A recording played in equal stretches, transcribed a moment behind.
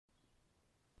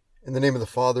In the name of the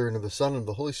Father, and of the Son, and of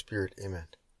the Holy Spirit. Amen.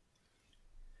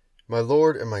 My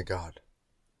Lord and my God,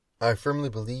 I firmly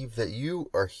believe that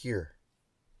you are here,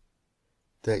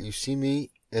 that you see me,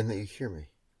 and that you hear me.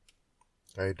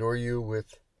 I adore you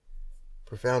with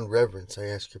profound reverence. I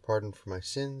ask your pardon for my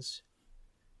sins,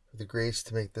 for the grace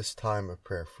to make this time of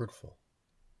prayer fruitful.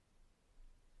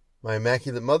 My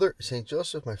Immaculate Mother, Saint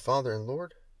Joseph, my Father and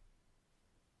Lord,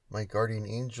 my guardian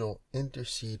angel,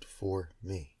 intercede for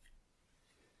me.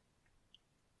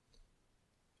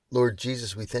 Lord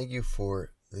Jesus, we thank you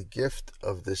for the gift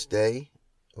of this day.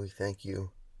 We thank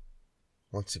you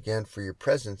once again for your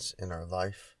presence in our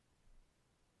life.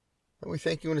 And we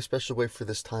thank you in a special way for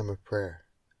this time of prayer,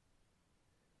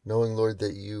 knowing, Lord,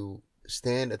 that you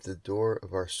stand at the door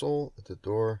of our soul, at the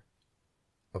door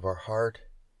of our heart,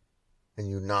 and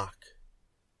you knock.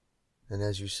 And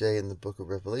as you say in the book of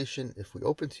Revelation, if we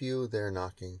open to you, they're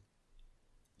knocking.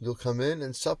 You'll come in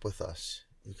and sup with us.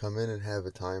 You come in and have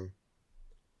a time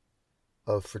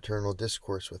of fraternal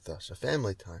discourse with us, a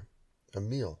family time, a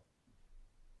meal.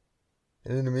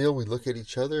 And in a meal we look at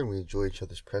each other and we enjoy each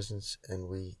other's presence and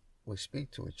we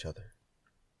speak to each other.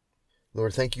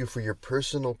 Lord, thank you for your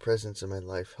personal presence in my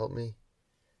life. Help me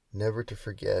never to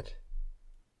forget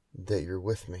that you're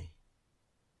with me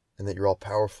and that you're all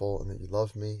powerful and that you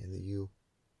love me and that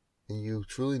you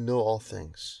truly know all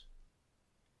things.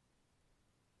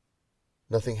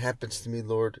 Nothing happens to me,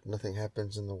 Lord, nothing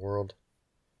happens in the world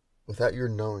without your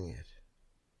knowing it.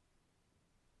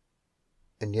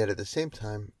 And yet at the same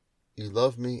time, you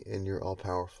love me and you're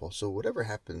all-powerful. So whatever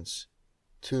happens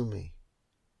to me,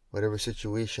 whatever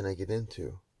situation I get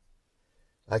into,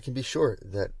 I can be sure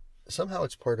that somehow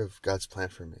it's part of God's plan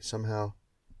for me. Somehow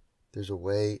there's a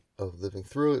way of living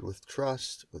through it with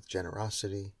trust, with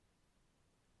generosity,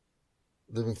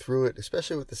 living through it,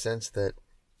 especially with the sense that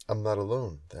I'm not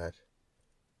alone, that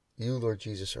you, Lord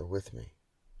Jesus, are with me.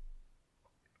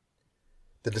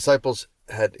 The disciples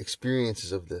had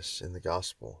experiences of this in the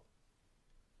gospel.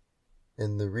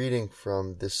 In the reading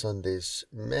from this Sunday's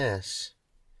Mass,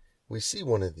 we see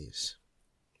one of these.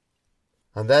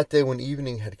 On that day when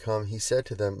evening had come, he said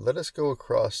to them, "Let us go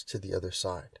across to the other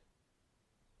side."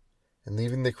 And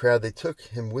leaving the crowd, they took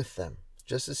him with them,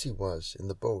 just as he was, in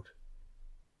the boat.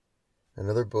 And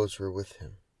other boats were with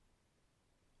him.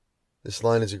 This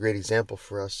line is a great example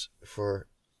for us, for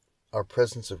our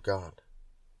presence of God.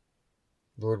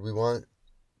 Lord, we want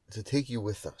to take you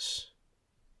with us,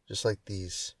 just like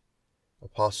these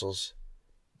apostles,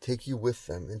 take you with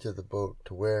them into the boat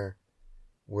to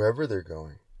wherever they're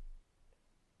going.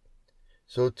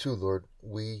 So too, Lord,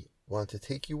 we want to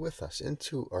take you with us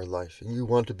into our life, and you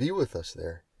want to be with us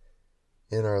there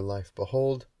in our life.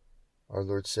 Behold, our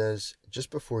Lord says, just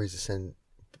before he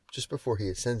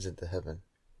ascends into heaven,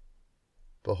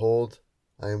 "Behold,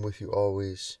 I am with you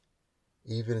always,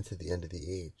 even unto the end of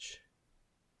the age."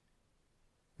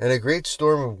 And a great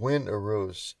storm of wind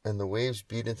arose, and the waves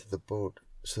beat into the boat,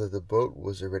 so that the boat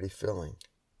was already filling.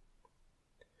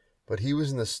 But he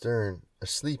was in the stern,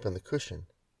 asleep on the cushion.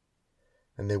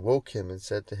 And they woke him and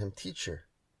said to him, "Teacher,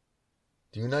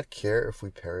 do you not care if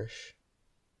we perish?"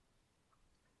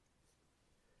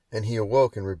 And he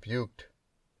awoke and rebuked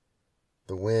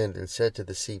the wind and said to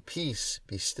the sea, "Peace,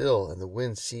 be still." And the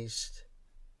wind ceased,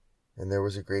 and there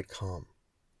was a great calm.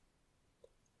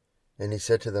 And he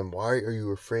said to them, "Why are you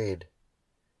afraid?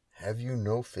 Have you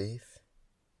no faith?"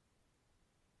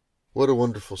 What a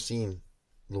wonderful scene,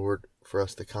 Lord, for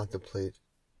us to contemplate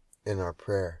in our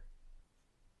prayer.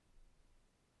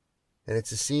 And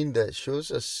it's a scene that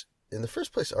shows us, in the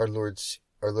first place, our Lord's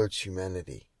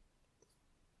humanity.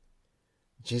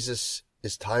 Jesus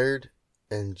is tired,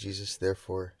 and Jesus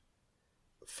therefore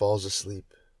falls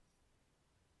asleep.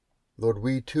 Lord,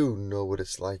 we too know what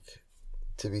it's like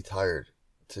to be tired,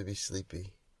 to be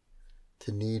sleepy, to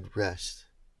need rest.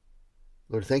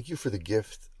 Lord, thank you for the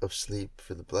gift of sleep,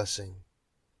 for the blessing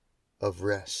of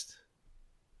rest.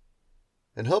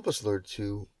 And help us, Lord,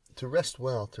 to rest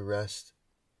well, to rest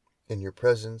in your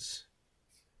presence,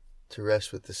 to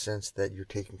rest with the sense that you're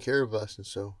taking care of us, and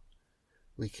so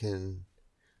we can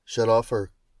shut off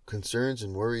our concerns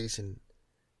and worries and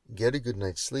get a good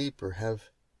night's sleep, or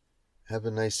have a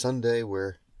nice Sunday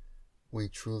where we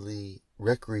truly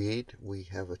recreate. We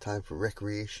have a time for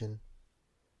recreation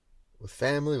with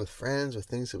family, with friends, with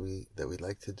things that we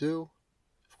like to do.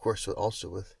 Of course, also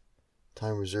with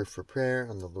time reserved for prayer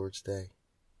on the Lord's Day.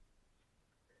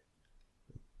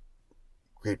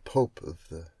 Great Pope of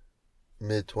the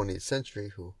mid-20th century,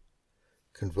 who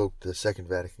convoked the Second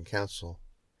Vatican Council,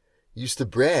 used to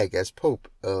brag as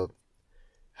Pope of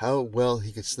how well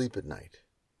he could sleep at night.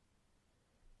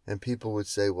 And people would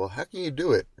say, well, how can you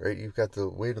do it? Right? You've got the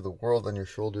weight of the world on your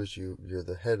shoulders. You're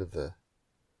the head of the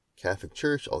Catholic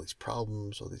Church, all these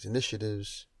problems, all these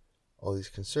initiatives, all these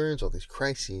concerns, all these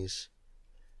crises.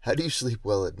 How do you sleep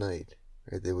well at night?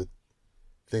 Right? They would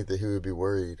think that he would be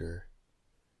worried or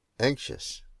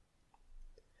anxious.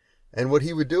 And what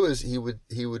he would do is he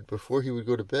would before he would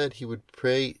go to bed, he would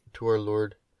pray to our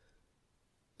Lord,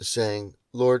 saying,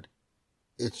 Lord,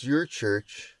 it's your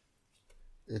church.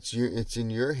 It's in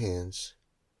your hands.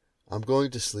 I'm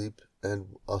going to sleep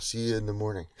and I'll see you in the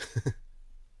morning.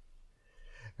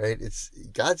 Right? It's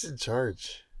God's in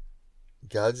charge.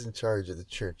 God's in charge of the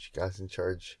church. God's in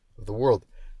charge of the world.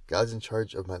 God's in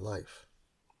charge of my life.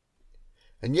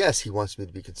 And yes, he wants me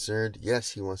to be concerned.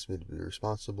 Yes, he wants me to be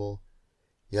responsible.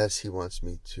 Yes, he wants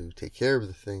me to take care of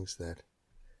the things that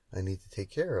I need to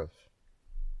take care of.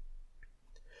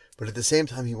 But at the same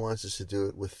time, he wants us to do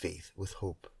it with faith, with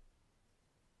hope.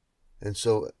 And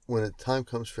so when a time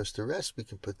comes for us to rest, we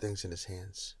can put things in his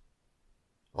hands.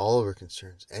 All of our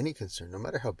concerns, any concern, no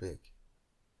matter how big.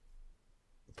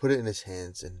 Put it in his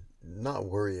hands and not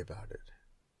worry about it.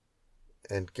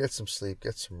 And get some sleep,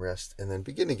 get some rest, and then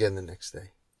begin again the next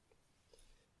day.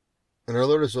 And our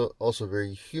Lord is also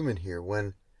very human here.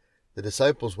 When the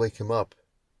disciples wake him up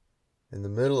in the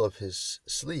middle of his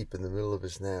sleep, in the middle of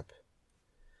his nap,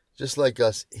 just like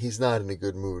us, he's not in a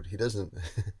good mood. He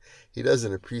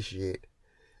doesn't appreciate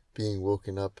being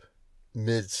woken up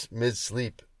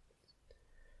mid-sleep.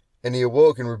 And he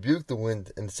awoke and rebuked the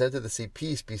wind and said to the sea,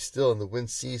 Peace, be still. And the wind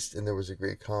ceased, and there was a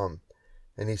great calm.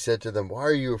 And he said to them, Why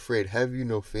are you afraid? Have you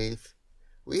no faith?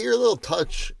 We hear a little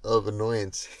touch of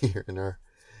annoyance here in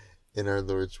our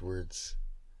Lord's words.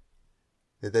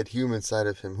 That human side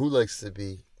of him, who likes to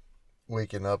be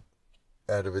waken up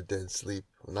out of a dead sleep?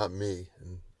 Well, not me,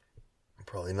 and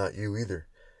probably not you either.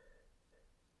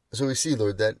 So we see,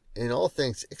 Lord, that in all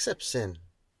things except sin,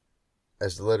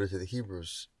 as the letter to the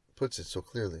Hebrews puts it so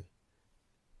clearly,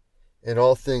 in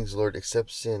all things, Lord,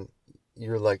 except sin,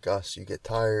 you're like us. You get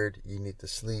tired, you need to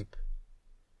sleep.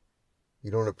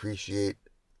 You don't appreciate,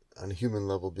 on a human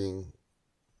level, being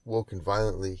woken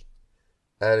violently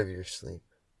out of your sleep.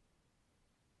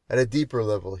 At a deeper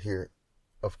level here,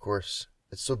 of course,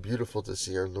 it's so beautiful to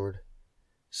see our Lord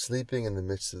sleeping in the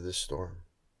midst of this storm.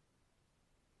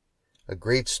 A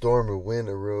great storm of wind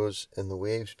arose, and the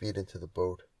waves beat into the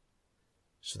boat,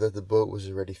 so that the boat was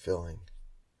already filling.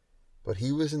 But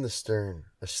he was in the stern,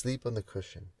 asleep on the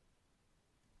cushion.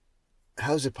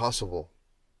 How is it possible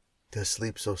to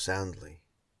sleep so soundly?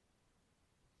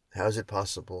 How is it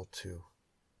possible to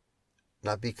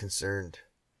not be concerned,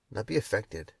 not be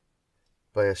affected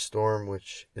by a storm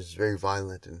which is very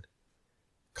violent and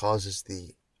causes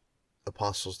the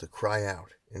apostles to cry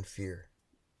out in fear?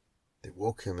 They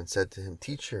woke him and said to him,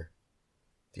 Teacher,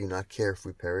 do you not care if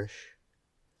we perish?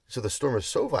 So the storm is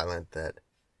so violent that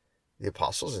the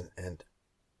apostles and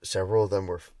several of them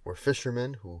were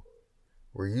fishermen who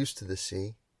were used to the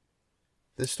sea.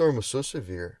 This storm was so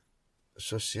severe,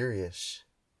 so serious,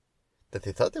 that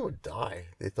they thought they would die.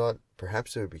 They thought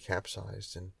perhaps they would be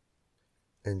capsized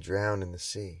and drown in the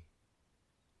sea.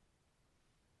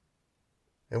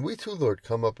 And we too, Lord,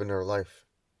 come up in our life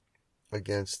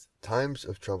against times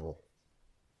of trouble,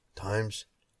 times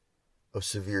of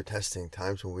severe testing,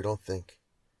 times when we don't think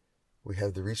we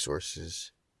have the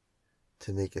resources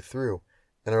to make it through.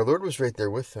 And our Lord was right there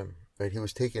with them, right? He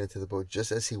was taken into the boat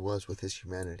just as he was with his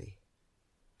humanity.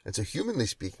 And so humanly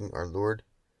speaking, our Lord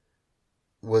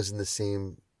was in the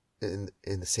same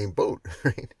boat,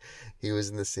 right? He was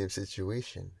in the same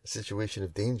situation, a situation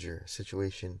of danger, a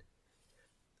situation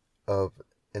of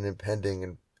an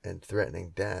impending and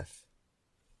threatening death.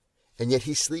 And yet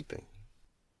he's sleeping.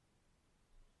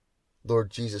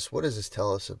 Lord Jesus, what does this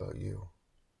tell us about you?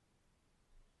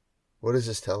 What does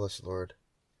this tell us, Lord,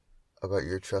 about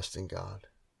your trust in God?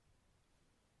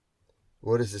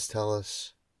 What does this tell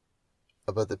us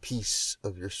about the peace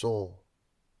of your soul?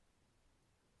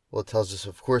 Well, it tells us,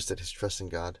 of course, that his trust in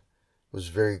God was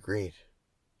very great,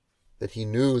 that he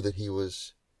knew that he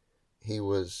was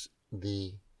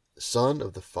the Son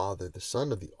of the Father, the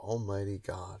Son of the Almighty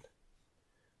God,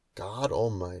 God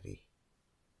Almighty,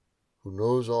 who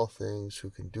knows all things,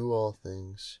 who can do all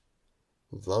things,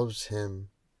 who loves him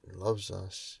and loves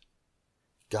us.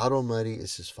 God Almighty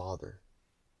is his Father.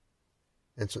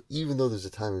 And so even though there's a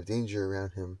time of danger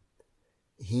around him,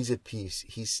 he's at peace,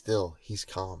 he's still, he's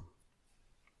calm.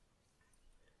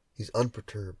 He's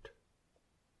unperturbed.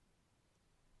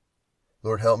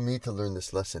 Lord, help me to learn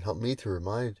this lesson. Help me to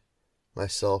remind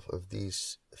myself of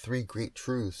these three great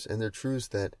truths, and they're truths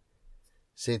that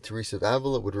St. Teresa of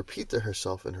Avila would repeat to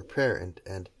herself in her prayer,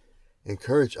 and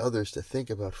encourage others to think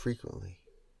about frequently.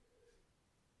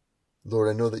 Lord,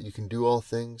 I know that you can do all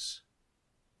things.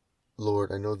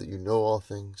 Lord, I know that you know all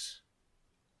things.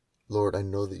 Lord, I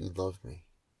know that you love me.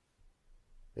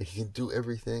 And he can do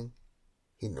everything.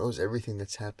 He knows everything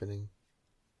that's happening.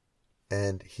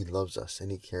 And he loves us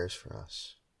and he cares for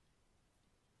us.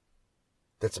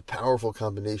 That's a powerful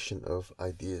combination of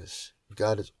ideas.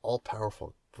 God is all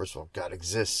powerful. First of all, God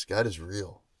exists. God is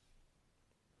real.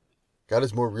 God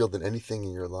is more real than anything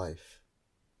in your life.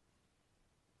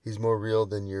 He's more real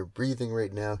than you're breathing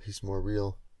right now. He's more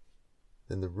real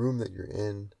than the room that you're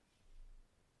in.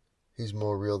 He's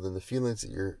more real than the feelings that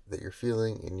you're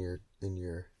feeling in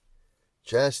your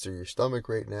chest or your stomach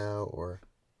right now, or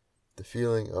the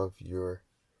feeling of your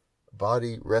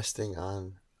body resting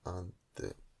on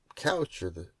the couch or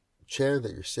the chair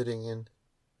that you're sitting in.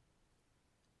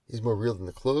 He's more real than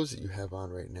the clothes that you have on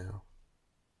right now.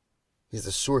 He's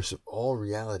the source of all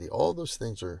reality. All those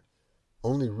things are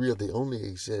only real. They only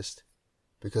exist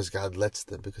because God lets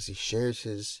them, because he shares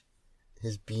his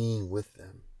being with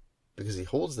them, because he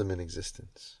holds them in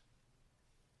existence.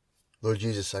 Lord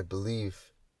Jesus, I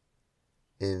believe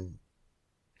in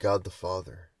God the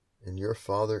Father, in your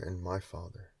Father and my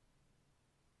Father.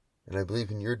 And I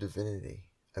believe in your divinity.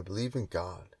 I believe in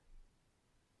God,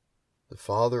 the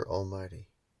Father Almighty.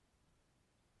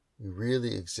 You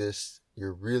really exist.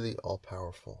 You're really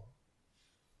all-powerful.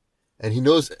 And he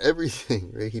knows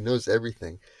everything, right? He knows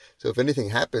everything. So if anything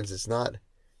happens, it's not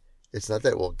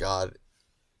that, well, God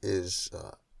is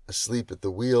asleep at the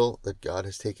wheel, that God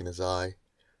has taken his eye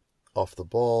off the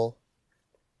ball.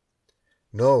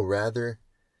 No, rather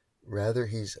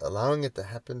he's allowing it to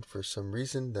happen for some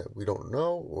reason that we don't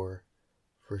know, or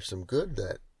for some good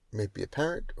that may be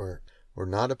apparent or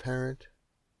not apparent.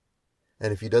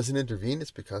 And if he doesn't intervene,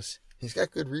 it's because he's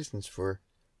got good reasons for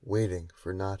waiting,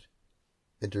 for not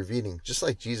intervening. Just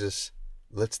like Jesus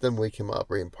lets them wake him up,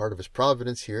 right? And part of his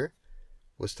providence here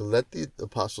was to let the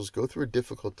apostles go through a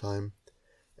difficult time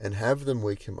and have them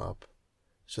wake him up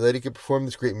so that he could perform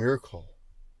this great miracle.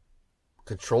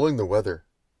 Controlling the weather.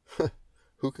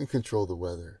 Who can control the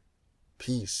weather?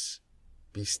 Peace.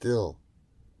 Be still,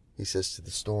 he says to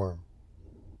the storm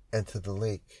and to the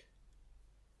lake.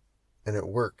 And it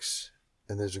works.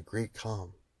 And there's a great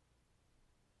calm.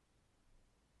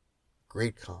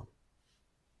 Great calm.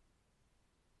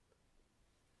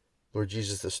 Lord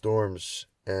Jesus, the storms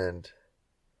and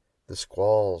the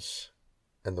squalls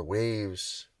and the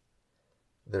waves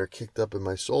that are kicked up in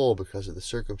my soul because of the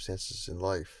circumstances in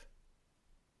life,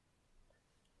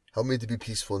 help me to be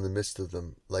peaceful in the midst of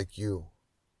them, like you.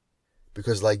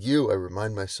 Because like you, I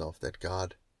remind myself that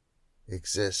God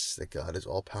exists, that God is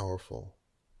all-powerful,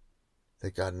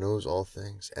 that God knows all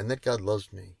things, and that God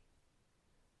loves me,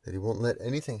 that he won't let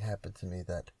anything happen to me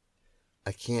that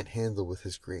I can't handle with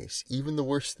his grace. Even the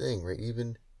worst thing, right?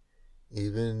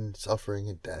 Even suffering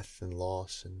and death and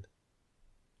loss and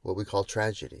what we call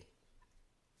tragedy.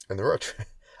 And there are,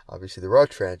 obviously there are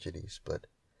tragedies, but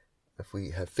if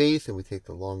we have faith and we take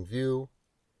the long view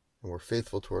and we're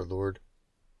faithful to our Lord,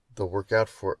 they'll work out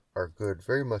for our good,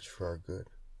 very much for our good.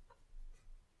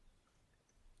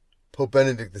 Pope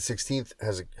Benedict XVI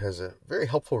has a very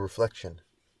helpful reflection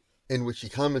in which he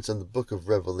comments on the book of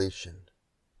Revelation.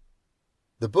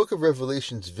 The book of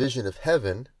Revelation's vision of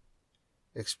heaven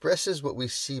expresses what we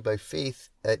see by faith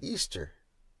at Easter.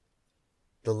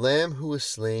 The Lamb who was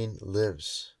slain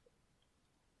lives.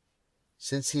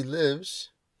 Since he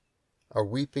lives, our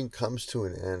weeping comes to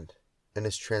an end and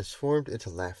is transformed into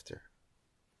laughter.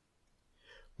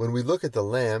 When we look at the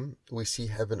Lamb, we see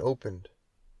heaven opened.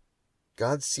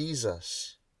 God sees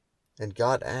us, and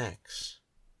God acts,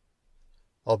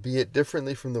 albeit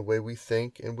differently from the way we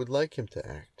think and would like him to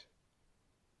act.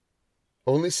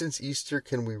 Only since Easter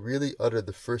can we really utter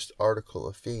the first article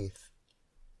of faith.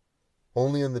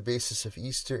 Only on the basis of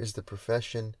Easter is the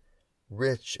profession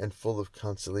rich and full of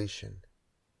consolation.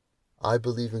 I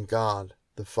believe in God,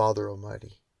 the Father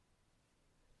Almighty.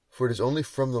 For it is only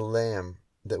from the Lamb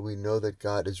that we know that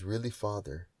God is really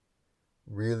Father,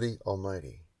 really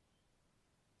Almighty.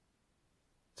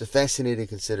 It's a fascinating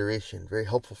consideration, very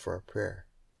helpful for our prayer.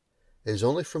 It is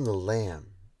only from the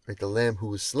Lamb, right? The Lamb who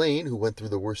was slain, who went through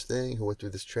the worst thing, who went through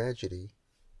this tragedy,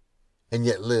 and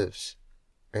yet lives,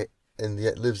 right? And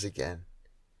yet lives again,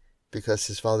 because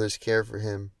his Father's care for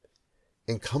him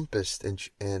encompassed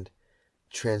and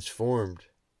transformed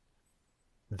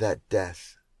that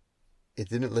death. It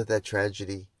didn't let that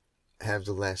tragedy have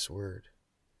the last word,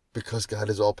 because God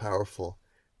is all powerful,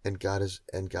 and God is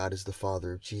the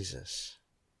Father of Jesus.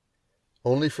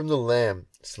 Only from the Lamb,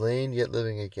 slain yet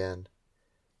living again,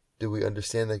 do we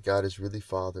understand that God is really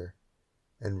Father,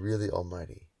 and really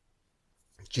almighty.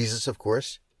 Jesus, of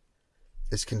course,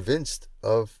 is convinced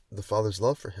of the Father's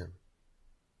love for him.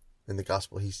 In the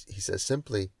gospel, he says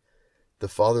simply, the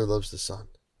Father loves the Son.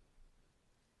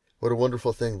 What a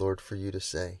wonderful thing, Lord, for you to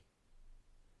say.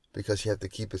 Because you have to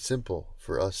keep it simple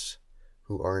for us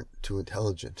who aren't too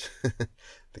intelligent.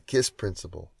 The KISS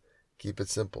principle. Keep it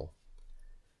simple.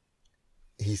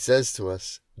 He says to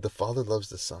us, the Father loves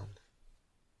the Son.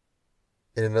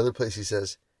 In another place he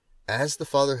says, as the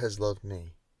Father has loved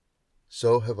me,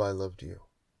 so have I loved you.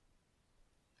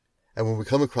 And when we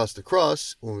come across the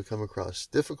cross, when we come across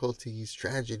difficulties,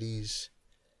 tragedies,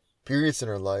 periods in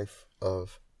our life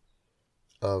of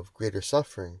greater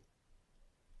suffering,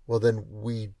 well then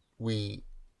we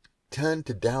tend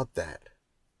to doubt that.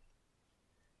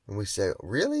 And we say,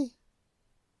 really?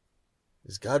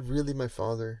 Is God really my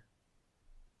Father?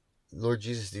 Lord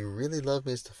Jesus, do you really love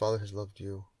me as the Father has loved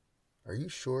you? Are you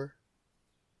sure?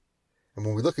 And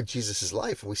when we look at Jesus'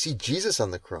 life and we see Jesus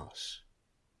on the cross,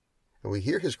 and we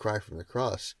hear his cry from the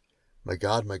cross, my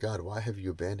God, why have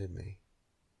you abandoned me?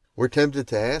 We're tempted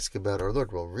to ask about our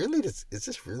Lord, well, really, is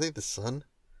this really the Son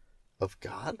of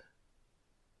God?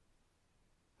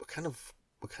 What kind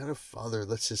of Father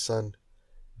lets his Son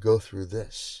go through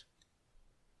this?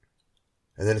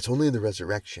 And then it's only in the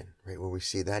resurrection, right, when we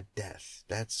see that death,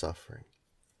 that suffering,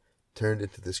 turned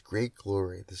into this great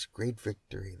glory, this great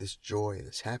victory, this joy,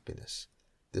 this happiness,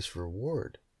 this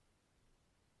reward,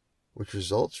 which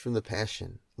results from the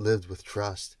passion lived with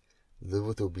trust, lived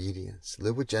with obedience,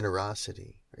 lived with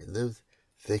generosity, right, lived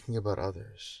thinking about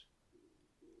others.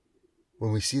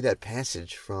 When we see that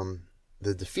passage from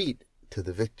the defeat to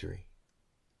the victory,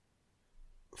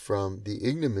 from the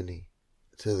ignominy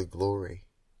to the glory,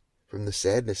 from the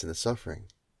sadness and the suffering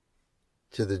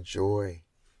to the joy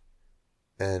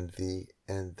and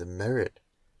the merit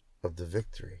of the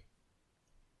victory,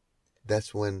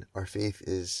 that's when our faith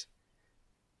is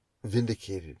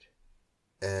vindicated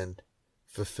and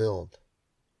fulfilled.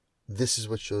 This is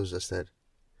what shows us that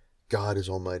God is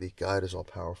almighty, God is all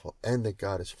powerful, and that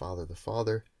God is Father, the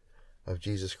Father of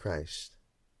Jesus Christ.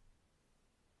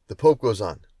 The Pope goes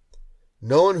on,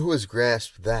 no one who has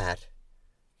grasped that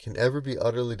can ever be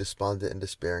utterly despondent and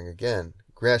despairing again.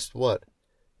 Grasped what?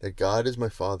 That God is my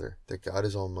Father, that God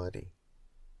is almighty.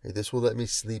 Hey, this will let me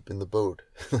sleep in the boat,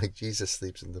 like Jesus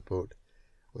sleeps in the boat,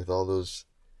 with all those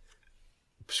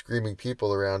screaming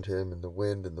people around him and the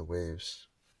wind and the waves.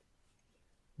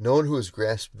 No one who has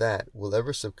grasped that will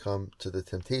ever succumb to the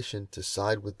temptation to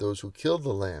side with those who killed the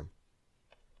Lamb.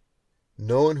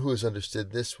 No one who has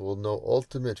understood this will know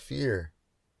ultimate fear,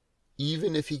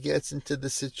 even if he gets into the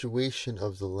situation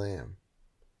of the Lamb.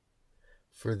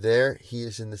 For there he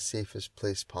is in the safest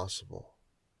place possible.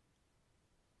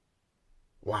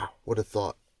 Wow, what a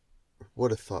thought.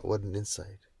 What a thought, what an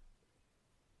insight.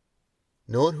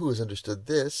 No one who has understood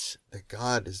this, that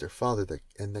God is their Father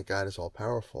and that God is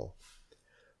all-powerful,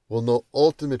 will know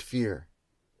ultimate fear.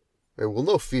 Right? We'll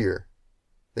know fear.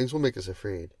 Things will make us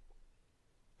afraid.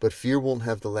 But fear won't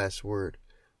have the last word.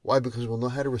 Why? Because we'll know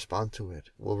how to respond to it.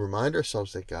 We'll remind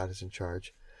ourselves that God is in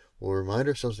charge. We'll remind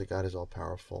ourselves that God is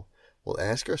all-powerful. We'll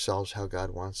ask ourselves how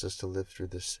God wants us to live through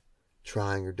this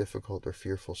trying or difficult or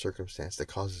fearful circumstance that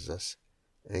causes us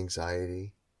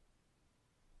anxiety.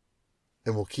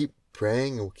 And we'll keep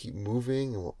praying and we'll keep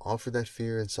moving and we'll offer that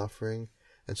fear and suffering.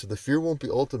 And so the fear won't be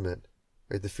ultimate.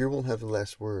 Right? The fear won't have the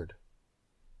last word.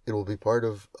 It will be part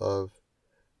of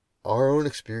our own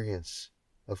experience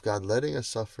of God letting us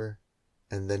suffer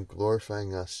and then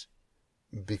glorifying us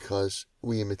because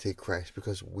we imitate Christ,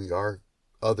 because we are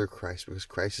other Christ, because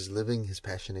Christ is living his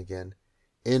passion again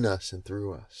in us and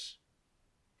through us.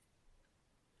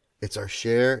 It's our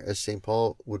share, as St.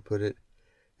 Paul would put it,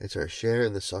 it's our share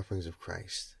in the sufferings of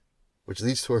Christ, which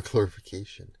leads to our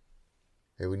glorification.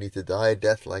 And we need to die a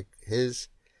death like his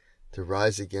to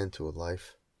rise again to a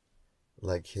life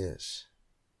like his.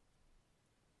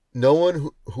 No one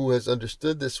who has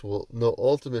understood this will know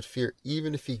ultimate fear,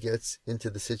 even if he gets into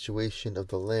the situation of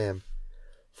the Lamb,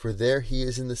 for there he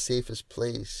is in the safest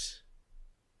place.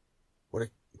 What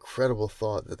an incredible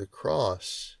thought that the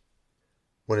cross,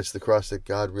 when it's the cross that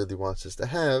God really wants us to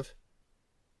have,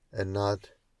 and not,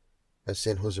 as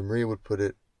St. Josemaria would put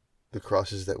it, the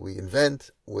crosses that we invent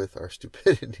with our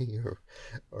stupidity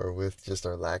or with just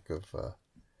our lack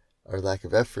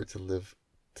of effort to live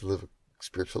a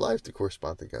spiritual life to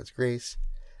correspond to God's grace.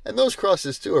 And those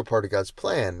crosses too are part of God's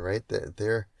plan, right?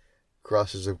 They're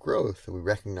crosses of growth, and we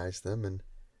recognize them, and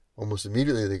almost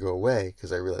immediately they go away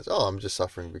because I realize, oh, I'm just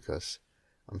suffering because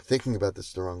I'm thinking about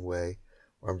this the wrong way,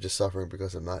 or I'm just suffering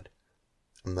because I'm not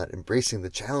embracing the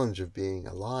challenge of being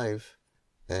alive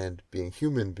and being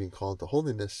human, being called to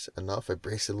holiness enough, I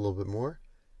brace it a little bit more.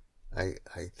 I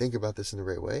think about this in the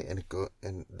right way,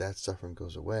 and that suffering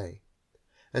goes away.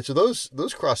 And so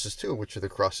those crosses too, which are the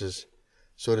crosses,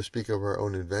 so to speak, of our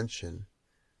own invention,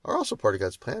 are also part of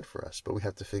God's plan for us. But we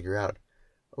have to figure out,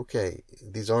 okay,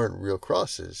 these aren't real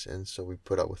crosses, and so we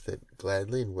put up with it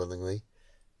gladly and willingly,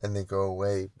 and they go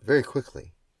away very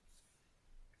quickly.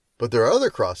 But there are other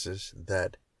crosses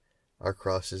that are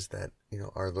crosses that,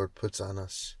 our Lord puts on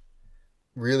us,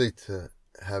 really to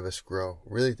have us grow,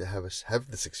 really to have us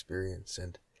have this experience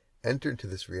and enter into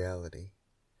this reality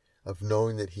of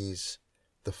knowing that He's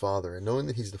the Father, and knowing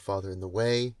that He's the Father in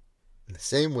the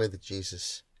same way that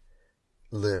Jesus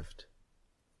lived,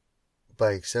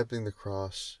 by accepting the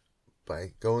cross,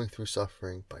 by going through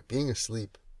suffering, by being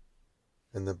asleep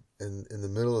in the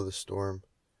middle of the storm,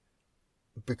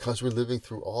 because we're living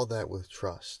through all that with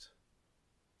trust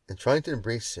and trying to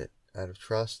embrace it out of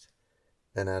trust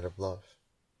and out of love.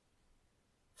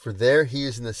 For there He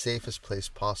is in the safest place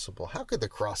possible. How could the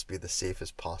cross be the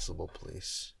safest possible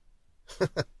place?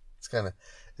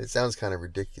 It sounds kind of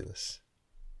ridiculous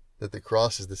that the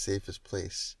cross is the safest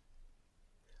place.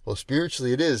 Well,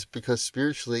 spiritually it is, because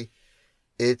spiritually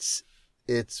it's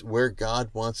where God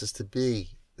wants us to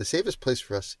be. The safest place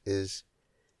for us is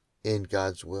in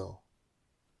God's will.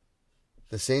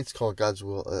 The saints call God's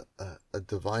will a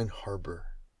divine harbor,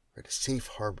 right? A safe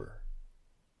harbor.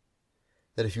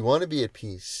 That if you want to be at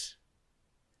peace,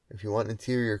 if you want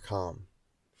interior calm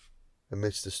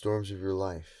amidst the storms of your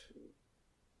life,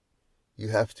 you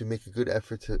have to make a good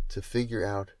effort to figure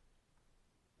out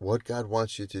what God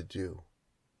wants you to do.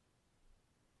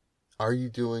 Are you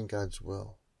doing God's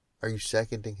will? Are you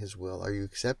seconding His will? Are you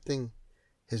accepting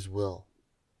His will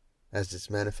as it's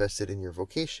manifested in your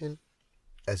vocation,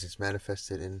 as it's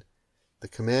manifested in the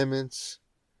commandments,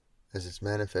 as it's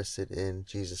manifested in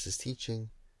Jesus'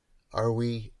 teaching? Are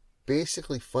we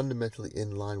basically fundamentally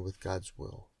in line with God's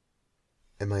will?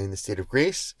 Am I in the state of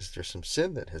grace? Is there some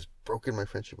sin that has broken my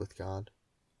friendship with God?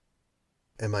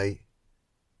 Am I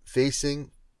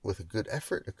facing with a good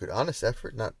effort, a good honest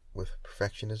effort, not with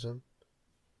perfectionism,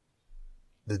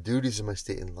 the duties of my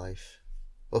state in life?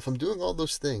 Well, if I'm doing all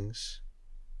those things,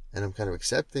 and I'm kind of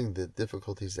accepting the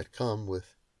difficulties that come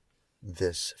with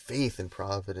this faith in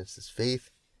providence, this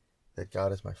faith that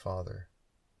God is my Father,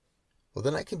 well,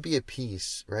 then I can be at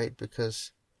peace, right?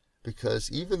 Because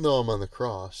even though I'm on the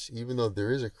cross, even though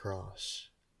there is a cross,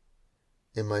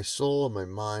 in my soul, in my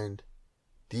mind,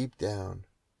 deep down,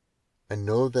 I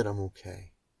know that I'm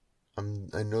okay.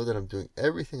 I know that I'm doing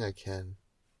everything I can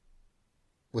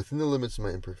within the limits of my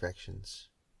imperfections.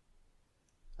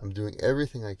 I'm doing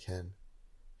everything I can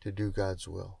to do God's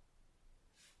will,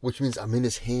 which means I'm in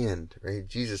His hand, right?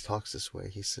 Jesus talks this way.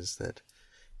 He says that,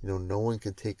 no one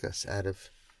can take us out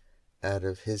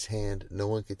of His hand. No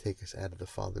one can take us out of the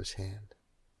Father's hand.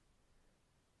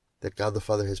 That God the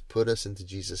Father has put us into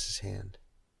Jesus' hand.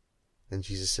 And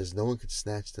Jesus says, no one can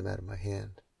snatch them out of my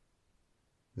hand.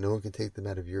 No one can take them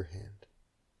out of your hand.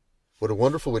 What a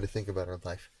wonderful way to think about our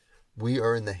life. We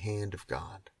are in the hand of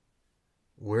God.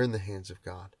 We're in the hands of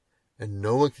God. And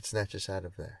no one can snatch us out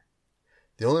of there.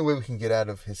 The only way we can get out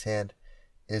of His hand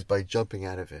is by jumping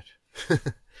out of it.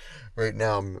 Right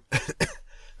now,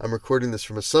 I'm recording this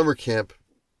from a summer camp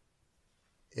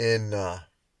in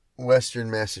western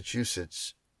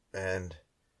Massachusetts, and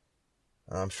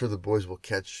I'm sure the boys will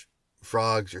catch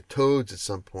frogs or toads at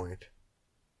some point.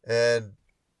 And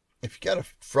if you got a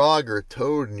frog or a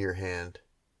toad in your hand,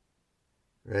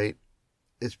 right,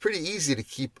 it's pretty easy to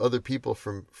keep other people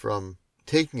from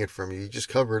taking it from you. You just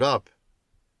cover it up,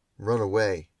 run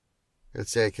away.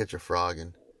 Let's say I catch a frog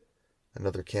and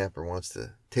another camper wants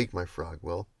to take my frog.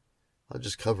 Well, I'll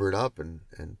just cover it up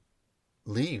and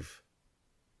leave.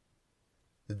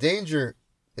 The danger,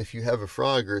 if you have a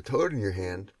frog or a toad in your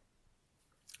hand,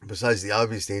 besides the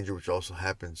obvious danger, which also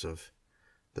happens of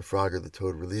the frog or the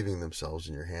toad relieving themselves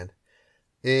in your hand,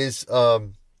 is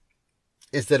that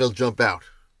it'll jump out.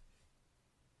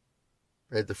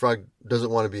 Right? The frog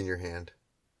doesn't want to be in your hand,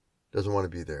 doesn't want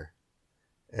to be there,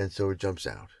 and so it jumps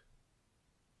out.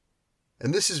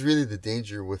 And this is really the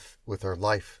danger with our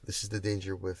life. This is the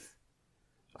danger with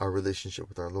our relationship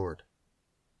with our Lord.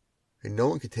 And no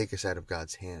one can take us out of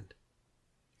God's hand,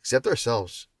 except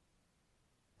ourselves,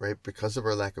 right? Because of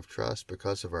our lack of trust,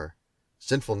 because of our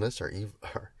sinfulness,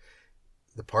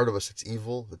 the part of us that's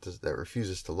evil, that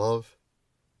refuses to love,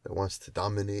 that wants to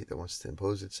dominate, that wants to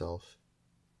impose itself.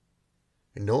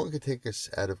 And no one can take us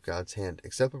out of God's hand,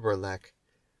 except of our lack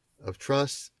of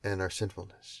trust and our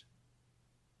sinfulness.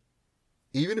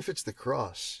 Even if it's the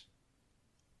cross,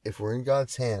 if we're in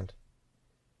God's hand,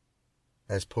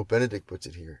 As Pope Benedict puts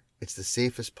it here, it's the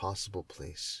safest possible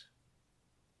place.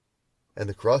 And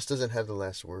the cross doesn't have the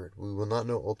last word. We will not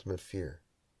know ultimate fear.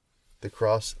 The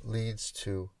cross leads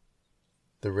to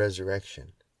the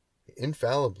resurrection,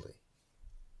 infallibly.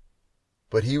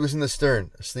 But he was in the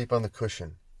stern, asleep on the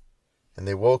cushion. And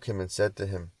they woke him and said to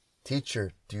him,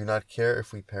 Teacher, do you not care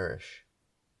if we perish?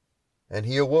 And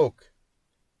he awoke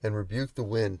and rebuked the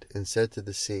wind and said to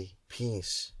the sea,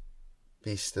 Peace,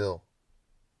 be still.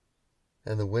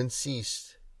 And the wind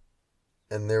ceased,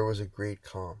 and there was a great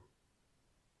calm.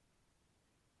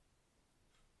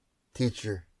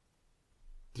 Teacher,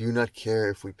 do you not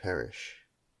care if we perish?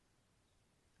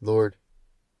 Lord,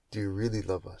 do you really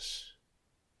love us?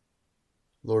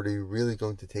 Lord, are you really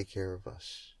going to take care of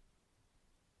us?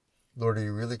 Lord, are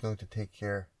you really going to take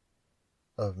care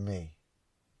of me?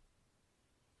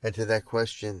 And to that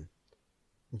question,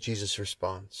 Jesus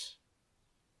responds,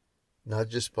 not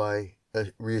just by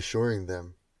reassuring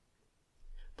them,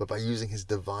 but by using his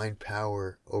divine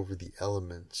power over the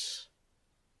elements.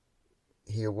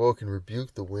 He awoke and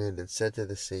rebuked the wind and said to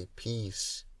the sea,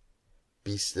 Peace,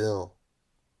 be still.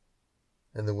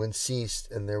 And the wind ceased,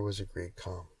 and there was a great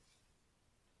calm.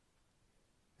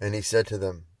 And he said to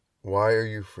them, Why are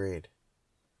you afraid?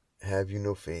 Have you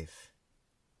no faith?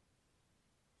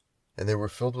 And they were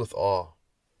filled with awe,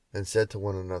 and said to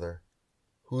one another,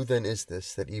 Who then is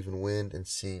this that even wind and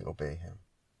sea obey him?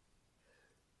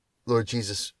 Lord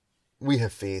Jesus, we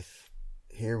have faith.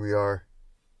 Here we are,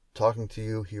 talking to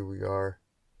you. Here we are,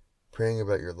 praying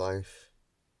about your life.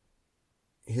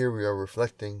 Here we are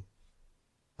reflecting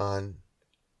on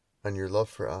your love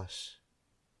for us.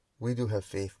 We do have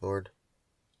faith, Lord.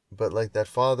 But like that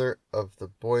father of the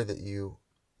boy that you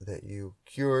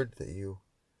cured, that you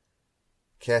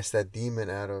cast that demon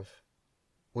out of,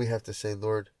 we have to say,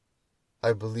 Lord,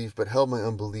 I believe, but help my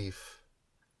unbelief.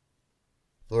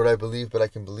 Lord, I believe, but I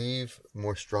can believe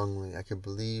more strongly. I can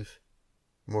believe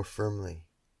more firmly.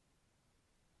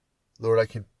 Lord, I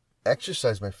can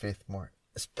exercise my faith more,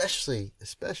 especially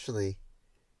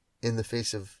in the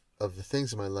face of the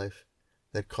things in my life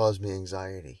that cause me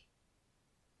anxiety.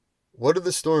 What are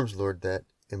the storms, Lord, that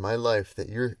in my life that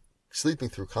you're sleeping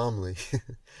through calmly,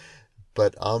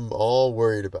 but I'm all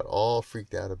worried about, all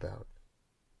freaked out about?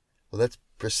 Well, that's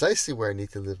precisely where I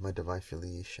need to live my divine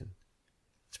filiation.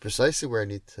 It's precisely where I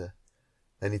need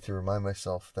to remind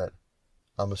myself that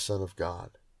I'm a son of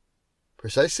God.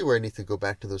 Precisely where I need to go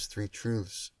back to those three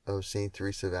truths of Saint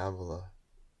Teresa of Avila.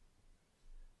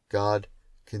 God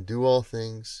can do all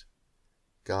things,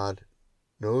 God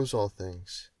knows all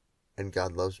things, and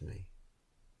God loves me.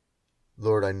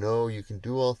 Lord, I know you can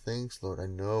do all things. Lord, I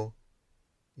know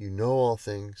you know all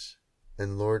things.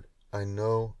 And Lord, I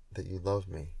know that you love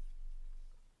me.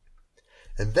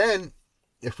 And then,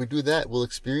 if we do that, we'll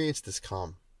experience this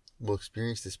calm. We'll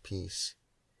experience this peace.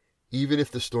 Even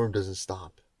if the storm doesn't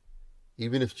stop.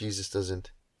 Even if Jesus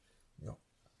doesn't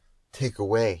take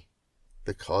away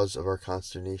the cause of our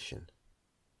consternation.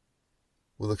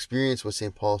 We'll experience what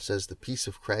St. Paul says, the peace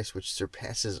of Christ which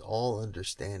surpasses all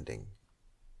understanding.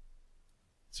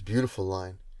 It's a beautiful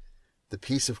line. The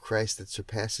peace of Christ that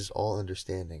surpasses all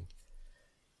understanding.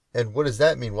 And what does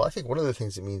that mean? Well, I think one of the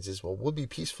things it means is, we'll be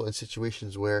peaceful in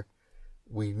situations where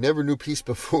we never knew peace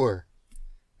before.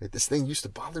 Right? This thing used to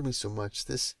bother me so much.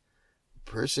 This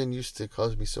person used to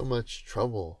cause me so much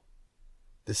trouble.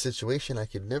 This situation I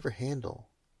could never handle.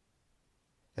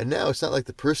 And now it's not like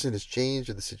the person has changed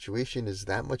or the situation is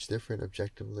that much different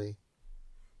objectively.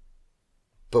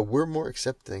 But we're more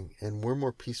accepting and we're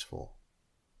more peaceful.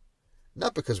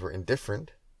 Not because we're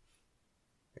indifferent.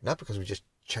 Not because we just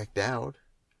checked out.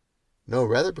 No,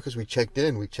 rather because we checked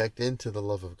in. We checked into the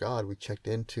love of God. We checked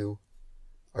into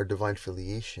our divine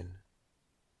filiation.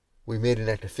 We made an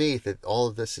act of faith that all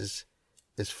of this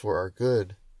is for our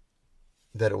good.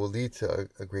 That it will lead to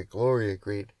a great glory, a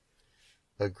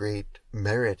great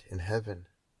merit in heaven.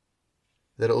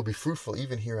 That it will be fruitful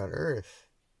even here on earth.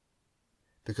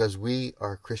 Because we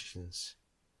are Christians.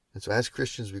 And so as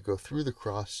Christians, we go through the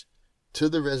cross to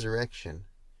the resurrection.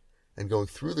 And going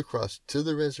through the cross to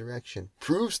the resurrection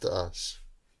proves to us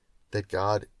that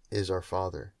God is our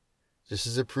Father. Just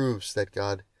as it proves that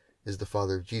God is the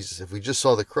Father of Jesus. If we just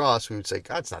saw the cross, we would say,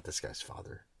 God's not this guy's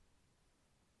Father.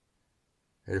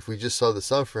 And if we just saw the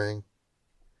suffering,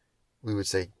 we would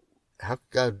say, how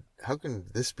can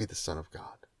this be the Son of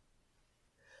God?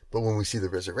 But when we see the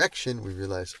resurrection, we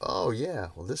realize, oh yeah,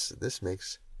 well this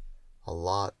makes a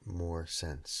lot more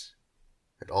sense.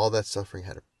 And all that suffering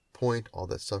had a point, all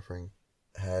that suffering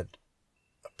had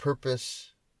a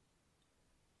purpose,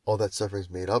 all that suffering is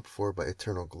made up for by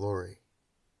eternal glory,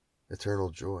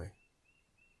 eternal joy.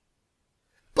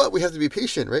 But we have to be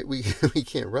patient, right? We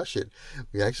can't rush it.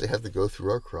 We actually have to go through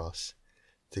our cross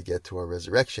to get to our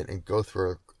resurrection, and go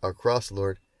through our cross,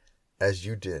 Lord, as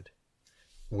you did,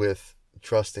 with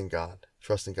trust in God,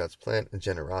 trust in God's plan and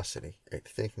generosity, right?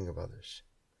 Thinking of others.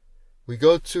 We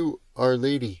go to Our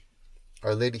Lady.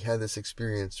 Our Lady had this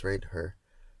experience, right? Her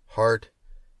heart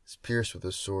is pierced with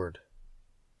a sword.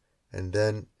 And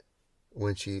then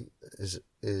when she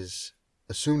is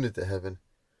assumed into heaven,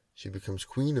 she becomes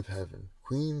Queen of Heaven,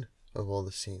 Queen of all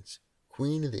the saints,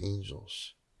 Queen of the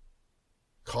angels.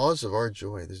 Cause of our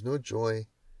joy. There's no joy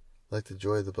like the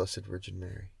joy of the Blessed Virgin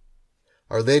Mary.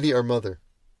 Our Lady, our Mother,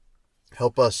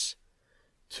 help us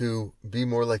to be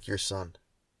more like your Son,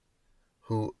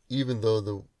 who, even though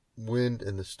the wind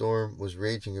and the storm was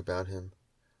raging about him,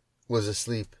 was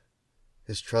asleep.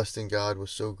 His trust in God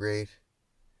was so great.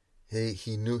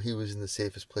 He knew he was in the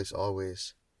safest place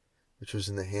always, which was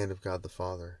in the hand of God the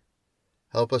Father.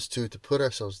 Help us to put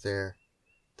ourselves there,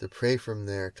 to pray from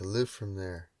there, to live from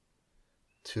there,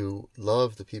 to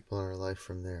love the people in our life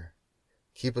from there.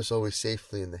 Keep us always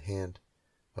safely in the hand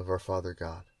of our Father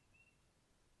God.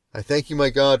 I thank you, my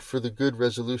God, for the good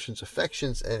resolutions,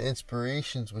 affections, and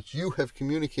inspirations which you have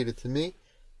communicated to me.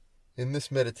 In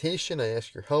this meditation, I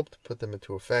ask your help to put them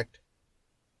into effect.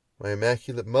 My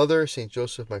Immaculate Mother, Saint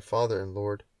Joseph, my Father and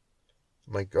Lord,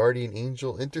 my guardian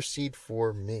angel, intercede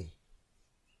for me.